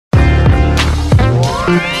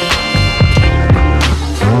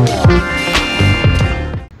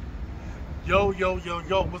Yo,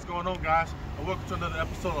 what's going on, guys? And welcome to another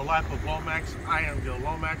episode of Life of Lomax. I am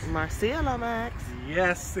GilLomax. MarciaLomax.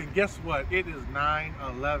 Yes, and guess what? It is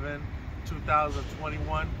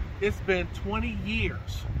 9/11/2021. It's been 20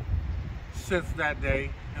 years since that day,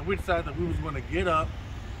 and we decided that we was going to get up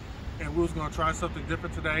and we was going to try something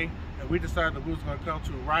different today, and we decided that we was going to come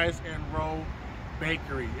to Rise and Roll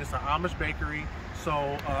Bakery. It's an Amish bakery,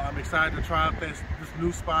 so I'm excited to try out this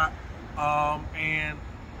new spot, and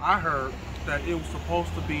I heard that it was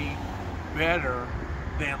supposed to be better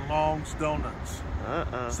than Long's Donuts.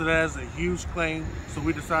 So that is a huge claim. So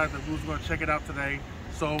we decided that we was going to check it out today.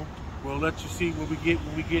 So we'll let you see what we get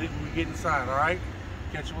when we get inside. All right,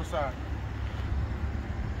 catch you inside.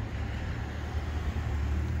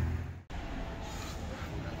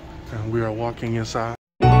 And we are walking inside.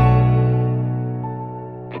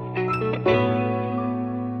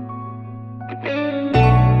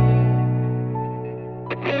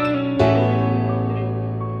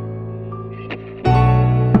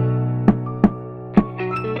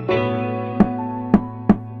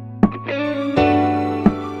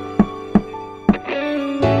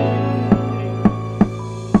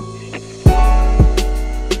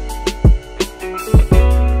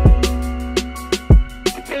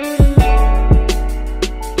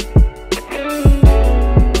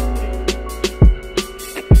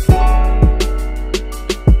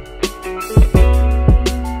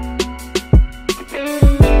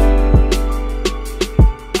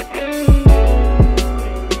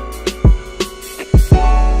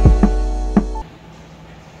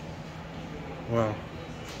 Wow,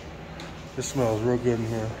 this smells real good in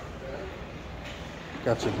here.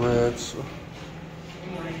 Got your breads.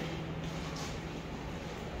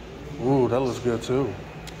 Ooh, that looks good too.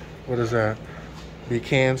 What is that?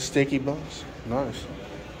 Pecan sticky buns. Nice.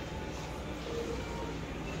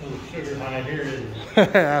 Sugar high here, isn't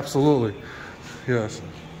it? Absolutely. Yes.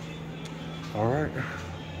 All right.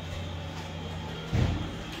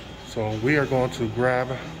 So we are going to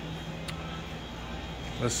grab.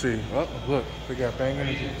 Let's see. Oh, look, they got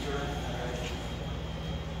banging.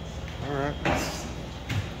 All right.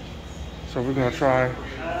 So we're gonna try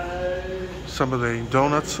some of the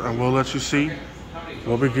donuts, and we'll let you see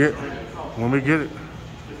what we get when we get it.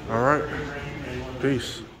 All right.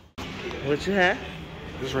 Peace. What you have?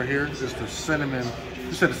 This right here is the cinnamon.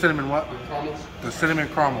 You said the cinnamon what? Caramel. The cinnamon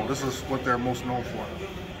caramel. This is what they're most known for.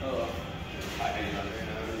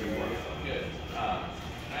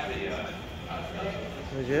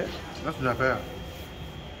 Legit? That's not bad.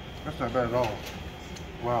 That's not bad at all.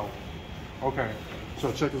 Wow. Okay,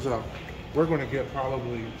 so check this out. We're going to get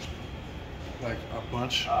probably like a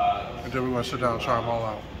bunch, and then we're going to sit down and try them all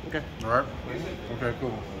out. Okay. All right? Okay,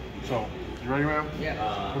 cool. So, you ready, ma'am?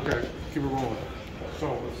 Yeah. Okay, keep it rolling.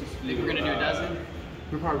 So, Think we're gonna do a dozen?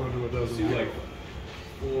 we're probably going to do a dozen. Do like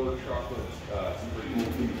 4 chocolate.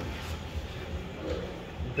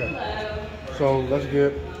 Okay. So, let's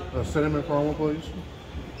get a cinnamon caramel, please.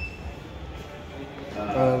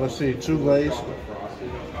 Let's see, 2 glaze.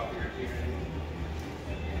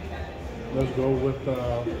 Let's go with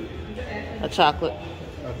A chocolate.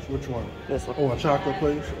 which one? This one. Oh, a chocolate,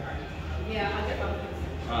 please.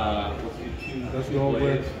 Let's go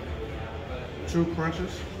with 2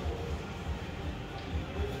 crunches.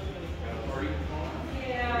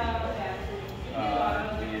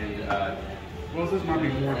 Well, this might be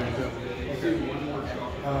more than that. Okay.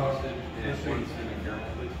 Let's see.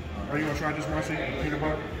 Are you gonna try this, Marcy? Peanut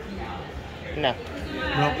butter? No.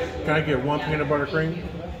 No. Can I get 1 peanut butter cream?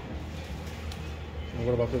 And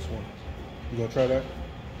what about this one? You gonna try that?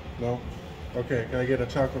 No? Okay, can I get a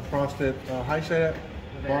chocolate frosted, how you say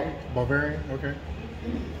that? Bavarian? Okay.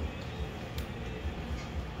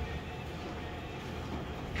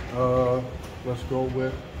 Let's go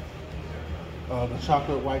with the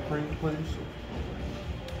chocolate white cream, please.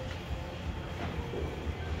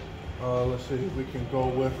 Let's see, we can go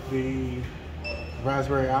with the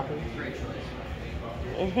raspberry apple.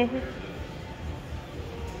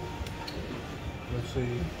 Let's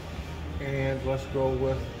see, and let's go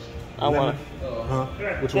with lemon.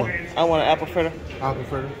 Which one? I want an apple fritter. Apple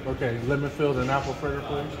fritter. Okay, lemon filled and apple fritter,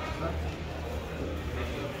 please.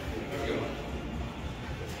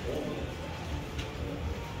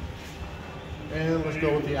 And let's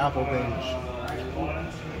go with the apple Danish.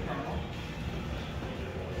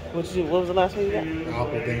 What was the last one you got?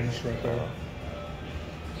 Apple Danish right there.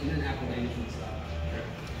 And then apple Danish and stuff.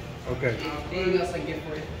 Okay. Anything else I can get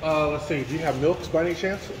for you? Let's see. Do you have milks by any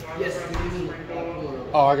chance? Yes.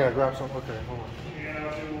 Oh, I gotta grab some. Okay, hold on.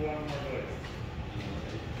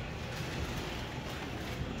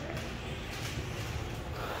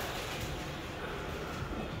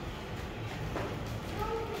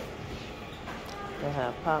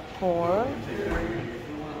 got popcorn.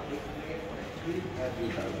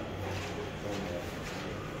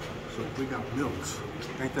 So we got milks.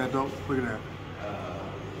 Ain't that dope? Look at that.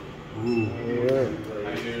 Ooh. Yeah.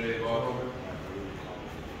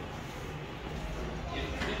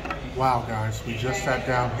 Wow, guys, we just sat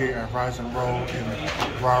down here at Rise and Roll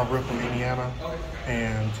in Raw Ripple, Indiana,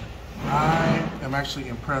 and I am actually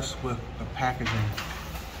impressed with the packaging.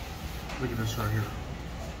 Look at this right here.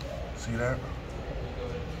 See that?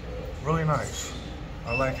 Really nice.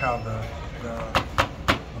 I like how the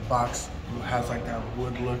box has like that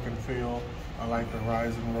wood look and feel. I like the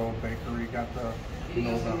Rise and Roll bakery. Got the, the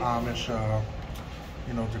Amish,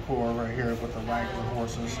 decor right here with the wagon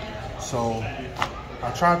horses. So I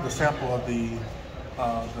tried the sample of the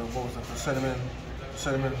what was it, the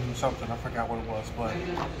cinnamon something, I forgot what it was, but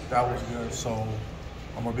that was good. So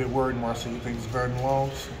I'm a bit worried, Marcia. You think it's better than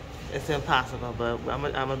Long's? It's impossible, but I'm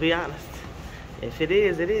gonna be honest. If it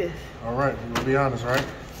is, it is. All right, we're gonna be honest, right?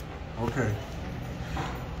 Okay.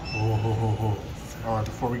 Oh. All right,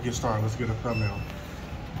 before we get started, let's get a thumbnail.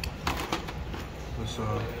 Let's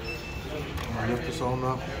I'm gonna lift this on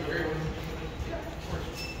up.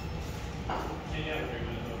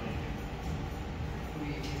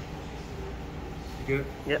 You get it?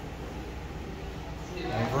 Yep.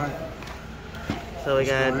 All right. So we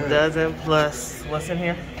got a dozen plus, what's in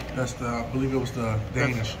here? That's I believe it was the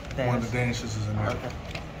Danish. One of the Danishes is in there. Okay.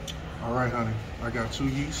 All right, honey. I got 2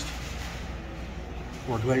 yeast.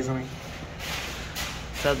 Or glazing.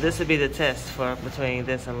 So this would be the test for between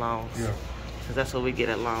this and Long's. Yeah. Because that's what we get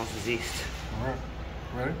at Long's is yeast. All right.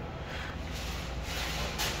 Ready?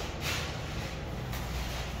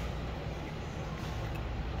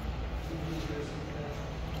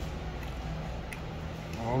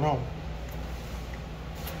 I don't know.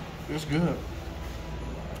 It's good.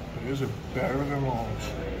 But is it better than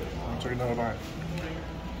Long's? I'll take another bite.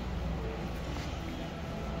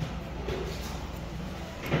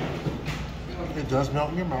 It does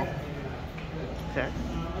melt in your mouth. Okay.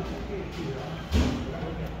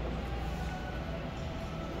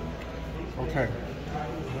 Okay.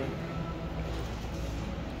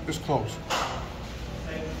 It's close.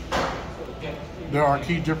 There are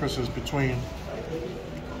key differences between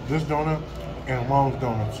this donut and Long's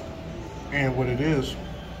Donuts. And what it is,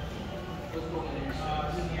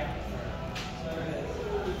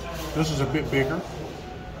 this is a bit bigger.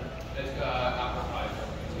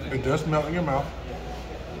 It does melt in your mouth,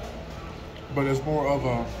 but it's more of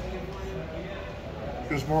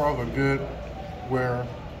a good where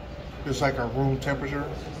it's like a room temperature,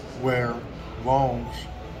 where Long's,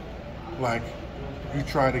 like, you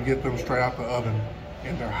try to get them straight out the oven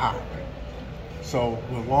and they're hot. So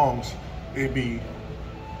with Long's, it'd be,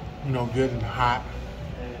 good and hot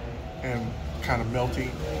and kind of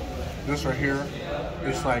melty. This right here,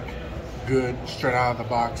 it's like good straight out of the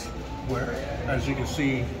box, where, as you can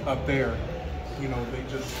see up there, they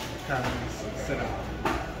just kind of sit out.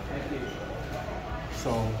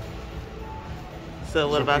 So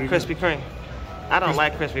what about Krispy Kreme? I don't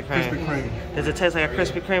like Krispy Kreme. Krispy Kreme. Does it taste like a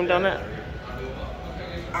Krispy Kreme donut?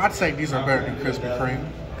 I'd say these are better than Krispy Kreme.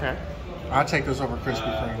 Okay. I'd take this over Krispy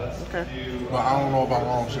Kreme. Okay. But I don't know about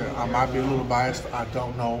Long's yet. I might be a little biased. I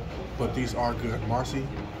don't know. But these are good. Marcy,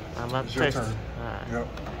 I'm about it's to your taste it. turn. All right. Yep.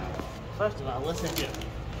 First of all, what's in here?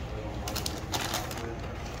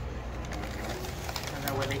 I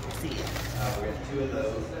know where they can see it. We have 2 of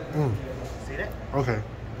those. See that? Okay.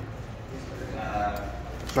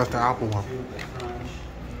 So that's the apple one.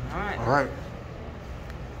 All right. All right.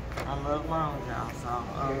 I love Long's, y'all. So,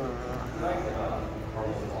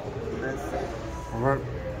 let's see. All right.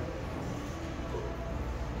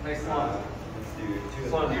 Let's do 2 of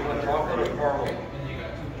Son, do you want chocolate or caramel?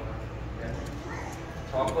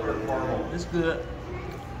 Chocolate or caramel? It's good.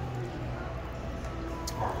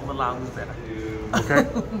 But Long's is better. Okay.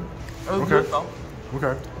 It was Okay. good though.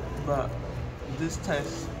 Okay. But this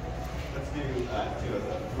tastes Let's do 2 of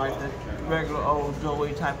those. like the regular old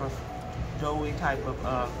Joey type of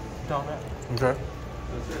donut. Okay.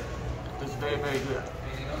 It's very, very good.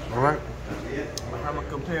 All right. But I'm gonna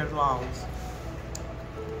compare to Long's.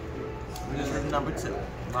 This is number 2.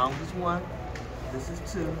 Long's is 1. This is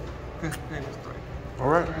 2. Krispy Kreme is 3. All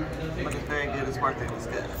right. But it's very good. It's worth it. It's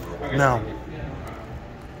good. Now,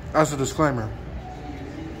 as a disclaimer,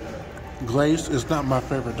 glazed is not my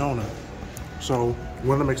favorite donut. So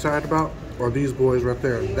what I'm excited about are these boys right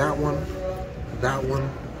there. That one, and that one,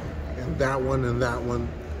 and that one.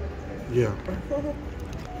 Yeah.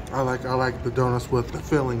 I like the donuts with the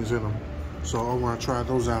fillings in them. So I want to try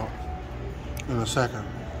those out in a second.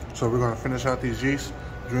 So we're going to finish out these yeast,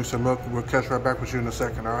 drink some milk, and we'll catch right back with you in a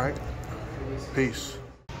second, all right? Peace.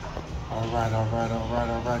 All right,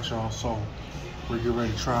 y'all. So we're getting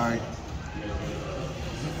ready to try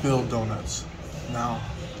filled donuts. Now,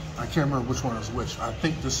 I can't remember which one is which. I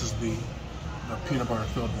think this is the peanut butter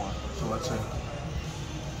filled one. So let's see.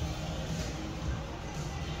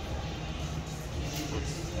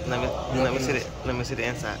 Let me see the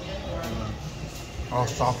inside. All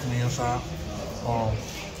soft on the inside. Let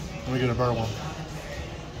me get a better one.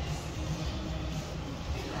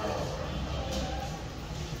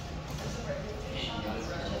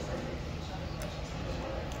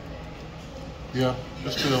 Yeah,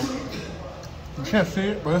 it's filled. You can't see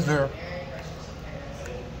it, but it's there.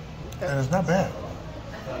 And it's not bad.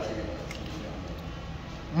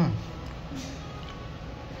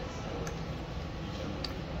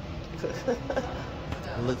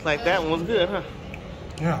 Looks like that one was good, huh?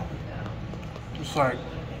 Yeah. It's like,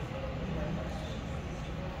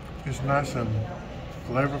 it's nice and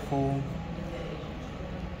flavorful.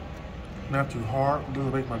 Not too hard.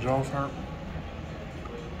 Doesn't make my jaws hurt.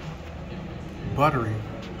 Buttery.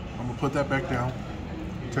 I'm gonna put that back down.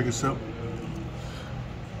 Take a sip.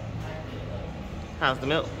 How's the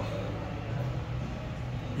milk?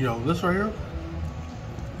 Yo, this right here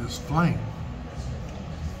is flame.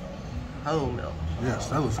 Whole milk. Yes,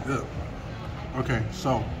 that looks good. Okay,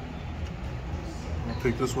 so I'm gonna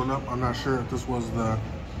pick this one up. I'm not sure if this was the,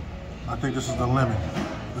 I think this is the lemon.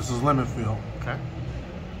 This is lemon filled. Okay.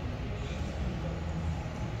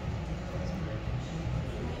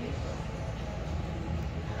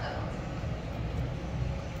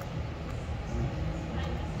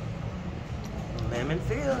 Lemon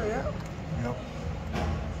filled, yeah. Yep.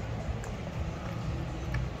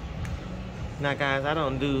 Now, guys, I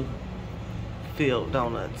don't do filled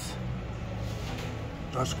donuts.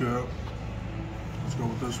 That's good. Let's go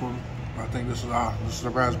with this one. I think this is a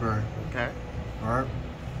raspberry. Okay. All right.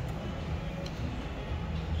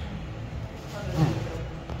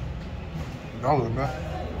 That was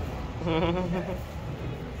good.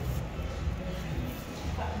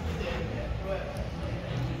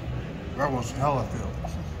 That was hella filled.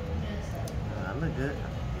 I look good.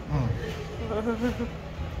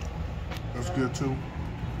 That's good too.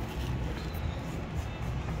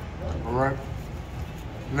 All right.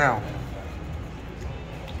 Now,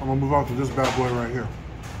 I'm gonna move on to this bad boy right here.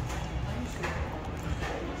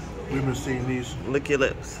 We've been seeing these. Lick your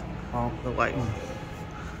lips. The white.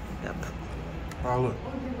 Yep. Oh, look.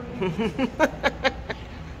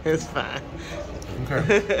 It's fine.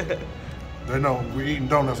 Okay. They know we're eating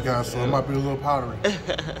donuts, guys, so it might be a little powdery.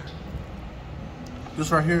 This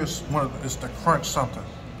right here is it's the crunch something.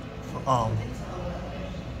 I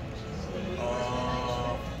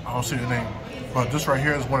don't see the name, but this right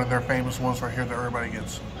here is one of their famous ones right here that everybody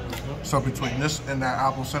gets. So between this and that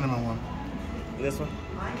apple cinnamon one. This one?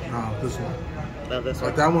 No, this one. No, this one.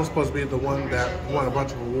 Like that one's supposed to be the one that won a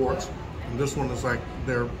bunch of awards, and this one is like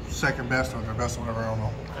their second best or their best or whatever. I don't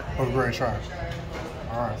know. But we're going to try it.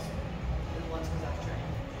 All right.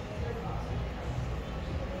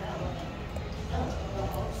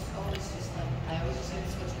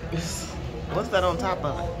 What's that on top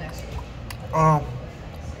of it? Is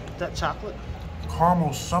that chocolate?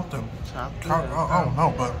 Caramel something. Chocolate? I don't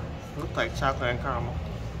know, but Looks like chocolate and caramel.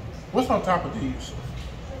 what's on top of these?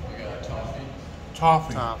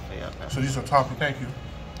 Toffee. Toffee, okay. So these are toffee. Thank you.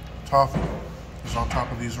 Toffee is on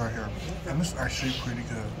top of these right here, and this is actually pretty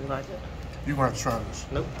good. You like it? You're gonna have to try this.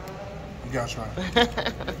 Nope. You gotta try it.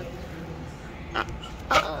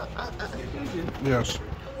 Yes.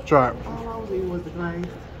 Try it. All I was eating was the glazed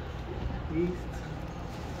yeast.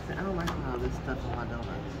 I don't like all this stuff on my donuts.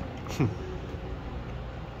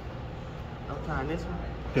 I'm trying this one.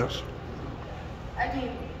 Yes. I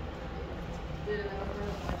mean,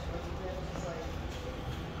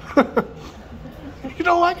 You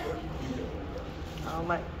don't like it? I don't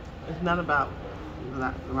like. It's not about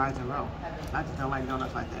the rise and roll. I just don't like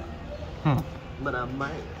donuts like that. But I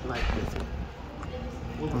might like this one.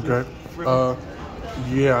 What was Okay. this? Fritter?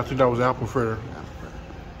 Yeah, I think that was apple fritter.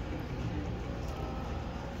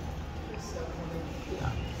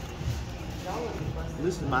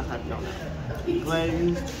 This is my type of donut.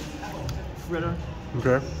 Glazed, fritter.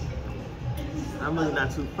 Okay. I'm really not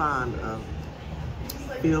too fond of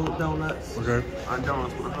filled donuts. Okay. Or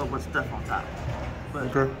donuts with a whole bunch of stuff on top. But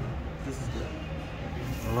Okay. this is good.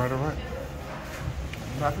 All right. All right.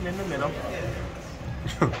 Nothing in the middle.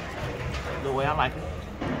 The way I like it.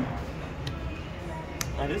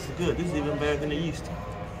 Now this is good. This is even better than the yeast.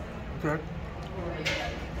 Okay.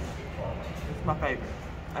 It's my favorite.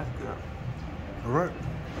 That's good. All right.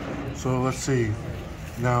 So let's see.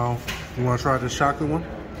 Now, you want to try this chocolate one?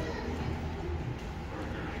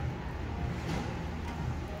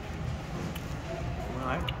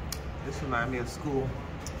 Remind me of school.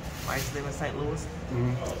 When I used to live in St. Louis, we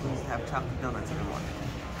used to have chocolate donuts in the morning.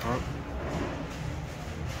 All right.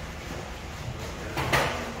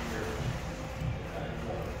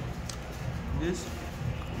 This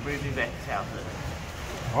brings me back to childhood.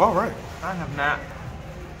 All right. I have not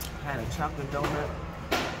had a chocolate donut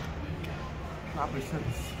probably since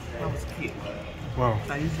I was a kid. Wow.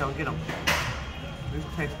 I usually don't get them. This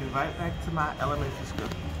takes me right back to my elementary school.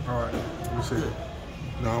 All right. Let me see.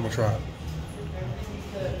 No, I'm gonna try it.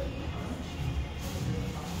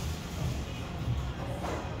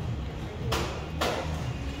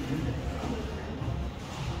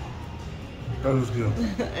 That was good.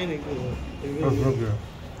 Ain't it good? That's real good.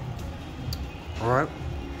 All right.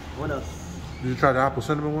 What else? Did you try the apple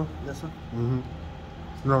cinnamon one? This one?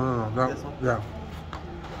 Mm-hmm. No. That, This one? Yeah.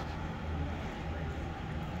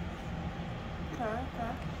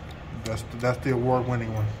 Okay. That's the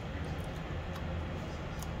award-winning one.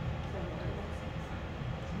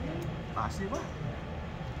 I see what?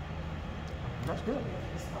 That's good.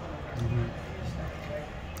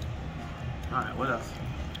 All right, what else?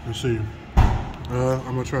 Let's see. I'm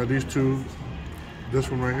gonna try these two.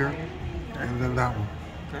 This one right here, and then that one.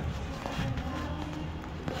 Okay.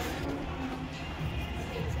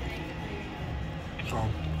 So,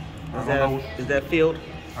 Is that filled?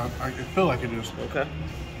 I feel like it is. Okay.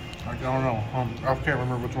 I don't know. I can't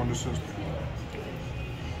remember which one this is.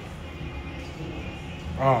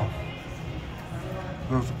 Oh,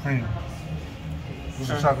 there's the cream. This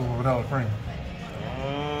is chocolate with vanilla cream.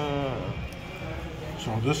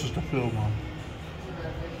 So this is the filled one.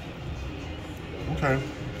 Okay.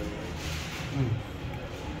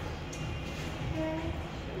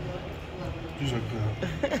 These are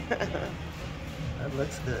good. That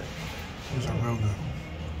looks good. These are real good.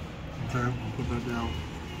 Okay, we'll put that down.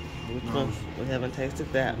 Which one? We haven't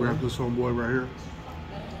tasted that Grab one. this homeboy right here.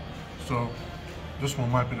 So this one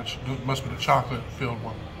might be this must be the chocolate filled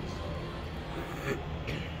one.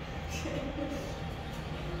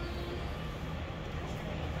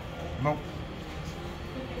 Nope.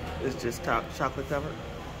 It's just chocolate covered?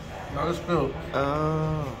 No, it's filled.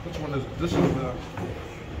 Oh. Which one is it? This is the.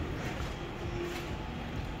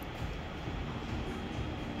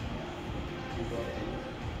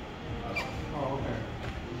 Oh,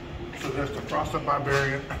 okay. So there's the frosted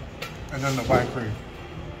barbarian, and then the white cream.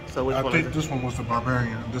 So which I one think is it? this one was the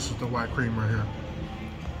barbarian. And this is the white cream right here.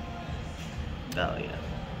 Oh, yeah.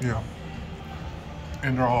 Yeah.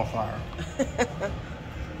 And they're all fire.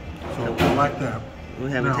 So I like that. We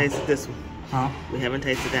haven't Now- tasted this one. Huh? We haven't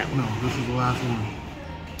tasted that one. No, this is the last one.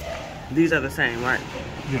 These are the same, right?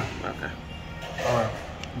 Yeah. Okay. All right.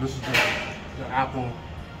 This is the apple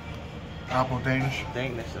Danish.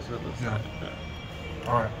 Danish, that's what it looks Yeah. like.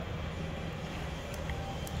 All right.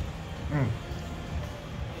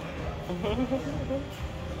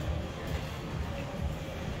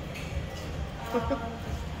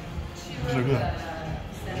 These are good.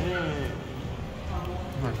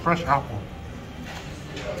 Like fresh apple.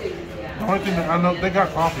 The only thing that I know, they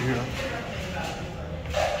got coffee here.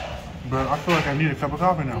 But I feel like I need a cup of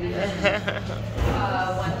coffee now.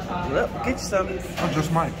 Well, get you some. I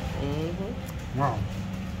just might. Wow.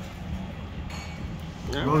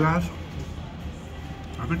 Yeah. Well, guys,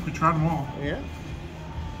 I think we tried them all. Yeah.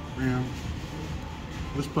 And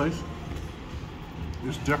this place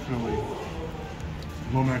is definitely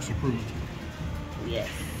Lomax approved. Yes,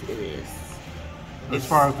 it is. As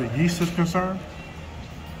far as the yeast is concerned,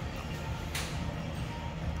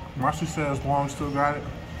 Marcy says Long still got it.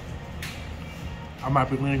 I might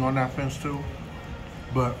be leaning on that fence too,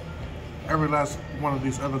 but every last one of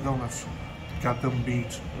these other donuts got them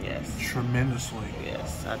beat Yes. tremendously.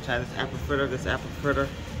 Yes. I tried this apple fritter. This apple fritter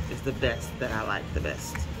is the best that I like the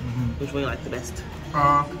best. Which one you like the best?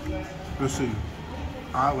 Let's see.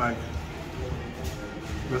 I like.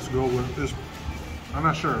 Let's go with this. I'm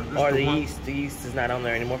not sure. This Or the the one- yeast. The yeast is not on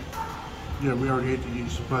there anymore. Yeah, we already ate the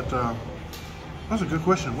yeast, but that's a good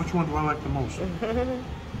question. Which one do I like the most?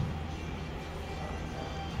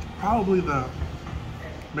 Probably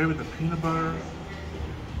maybe the peanut butter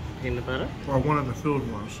Peanut butter. or one of the filled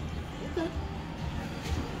ones.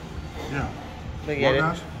 Yeah. But Well, yeah,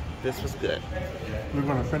 guys, this was good. we're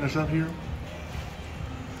gonna finish up here.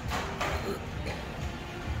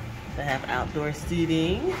 They have outdoor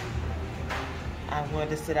seating. I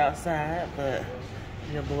wanted to sit outside, but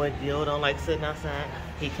your boy Gil don't like sitting outside.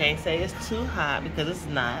 He can't say it's too hot because it's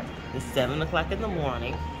not. It's 7 o'clock in the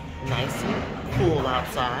morning. Nice and cool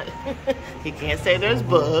outside. He can't say there's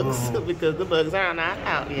bugs because the bugs are not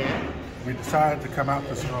out yet. We decided to come out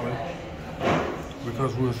this early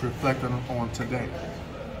because we was reflecting on today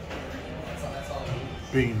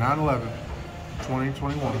being 9/11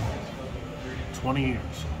 2021. 20 years.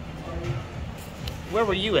 Where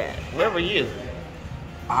were you at? Where were you?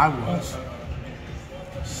 I was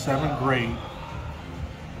 7th grade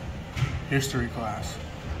history class.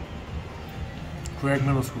 Craig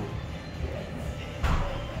Middle School.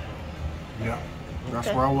 Yeah, that's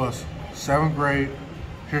Okay. where I was. 7th grade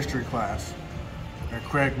history class at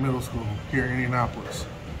Craig Middle School here in Indianapolis.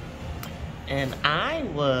 And I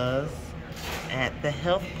was at the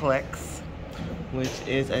Healthplex, which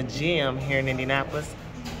is a gym here in Indianapolis.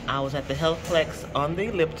 I was at the Healthplex on the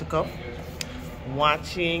elliptical,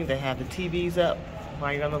 watching. They have the TVs up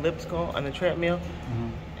while you're on the elliptical, on the treadmill.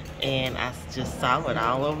 And I just saw it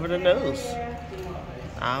all over the news.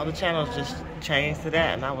 All the channels just changed to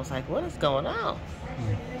that, and I was like, what is going on?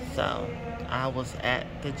 So I was at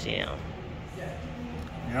the gym.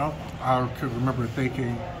 You know, I could remember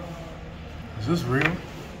thinking, is this real?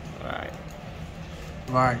 Right,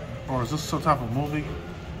 Like, or is this some type of movie?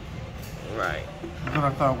 right. And then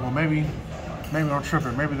I thought, well, maybe I'm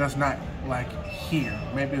tripping. Maybe that's not like here.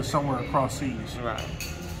 Maybe it's somewhere across seas. Right.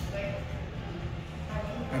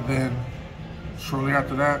 And then shortly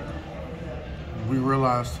after that, we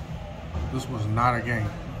realized this was not a game.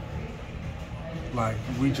 Like,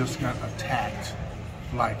 we just got attacked,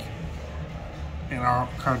 like, in our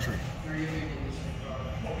country.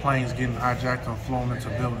 Planes getting hijacked and flown into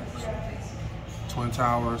buildings. Twin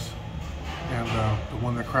Towers, and the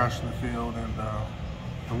one that crashed in the field, and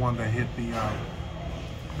the one that hit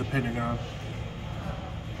the Pentagon.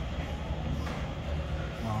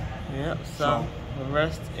 Wow. Yep, so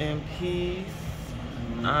rest in peace,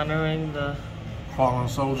 honoring the Fallen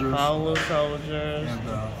soldiers fallen soldiers.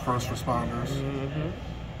 and first responders,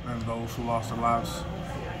 and those who lost their lives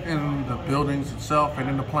in the buildings itself and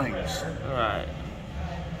in the planes. Right.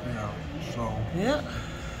 Yeah. So Yep.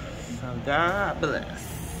 So God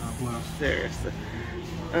bless. God bless. Seriously.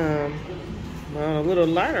 On a little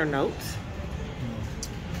lighter note,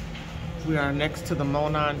 we are next to the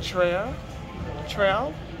Monon Trail.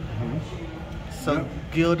 So Yep.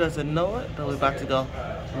 Gil doesn't know it, but we're about to go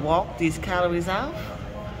walk these calories out.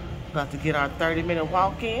 About to get our 30-minute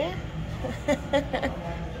walk in.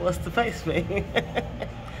 What's the face mean?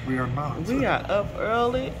 We are not. We are up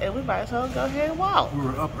early, and we might as well go ahead and walk. We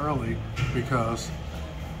were up early because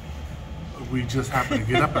we just happened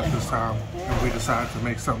to get up at this time, and we decided to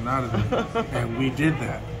make something out of it, and we did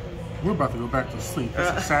that. We're about to go back to sleep. It's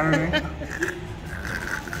a Saturday.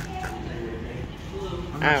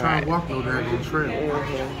 I'm not trying to walk no daggone trail.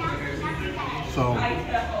 So,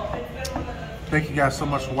 thank you guys so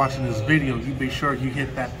much for watching this video. You be sure you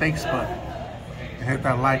hit that thanks button and hit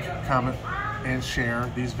that like, comment, and share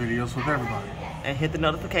these videos with everybody. And hit the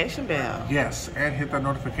notification bell. Yes, and hit that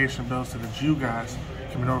notification bell so that you guys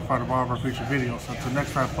can be notified of all of our future videos. Until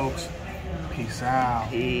next time, folks, peace out.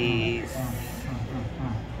 Peace.